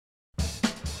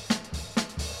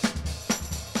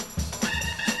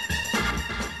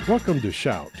Welcome to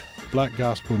Shout, Black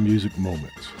Gospel Music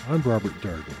Moments. I'm Robert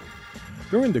Darden.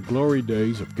 During the glory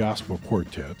days of gospel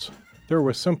quartets, there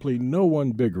was simply no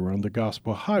one bigger on the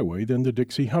gospel highway than the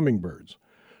Dixie Hummingbirds.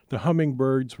 The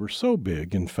Hummingbirds were so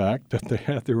big, in fact, that they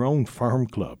had their own farm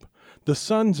club, the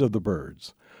Sons of the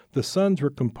Birds. The Sons were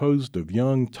composed of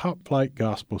young, top-flight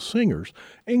gospel singers,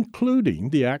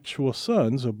 including the actual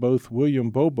sons of both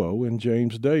William Bobo and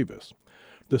James Davis.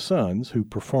 The Sons, who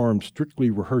performed strictly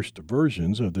rehearsed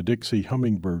versions of the Dixie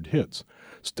Hummingbird hits,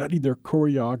 studied their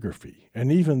choreography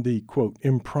and even the, quote,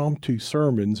 impromptu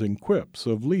sermons and quips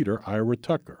of leader Ira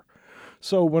Tucker.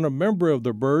 So when a member of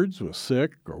the Birds was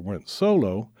sick or went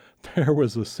solo, there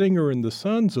was a singer in the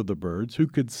Sons of the Birds who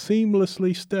could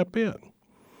seamlessly step in.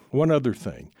 One other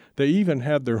thing, they even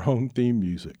had their own theme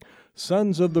music.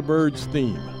 Sons of the Birds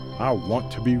theme, I Want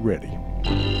to Be Ready.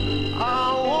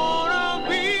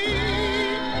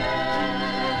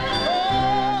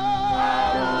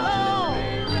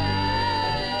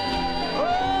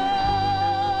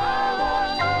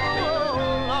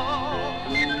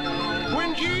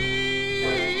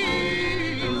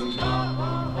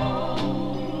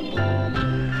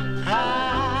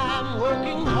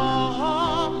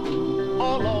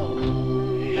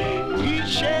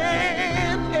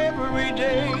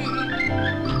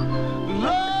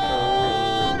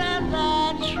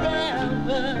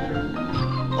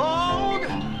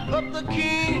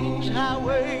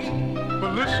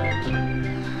 But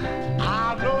listen,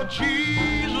 I know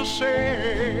Jesus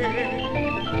said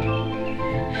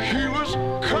he was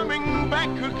coming back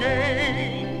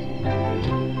again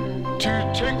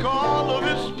to take all of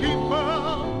his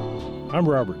people. I'm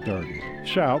Robert Darden.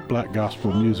 Shout, Black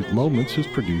Gospel Music Moments is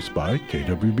produced by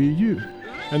KWBU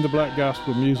and the Black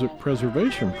Gospel Music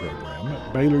Preservation Program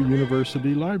at Baylor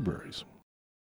University Libraries.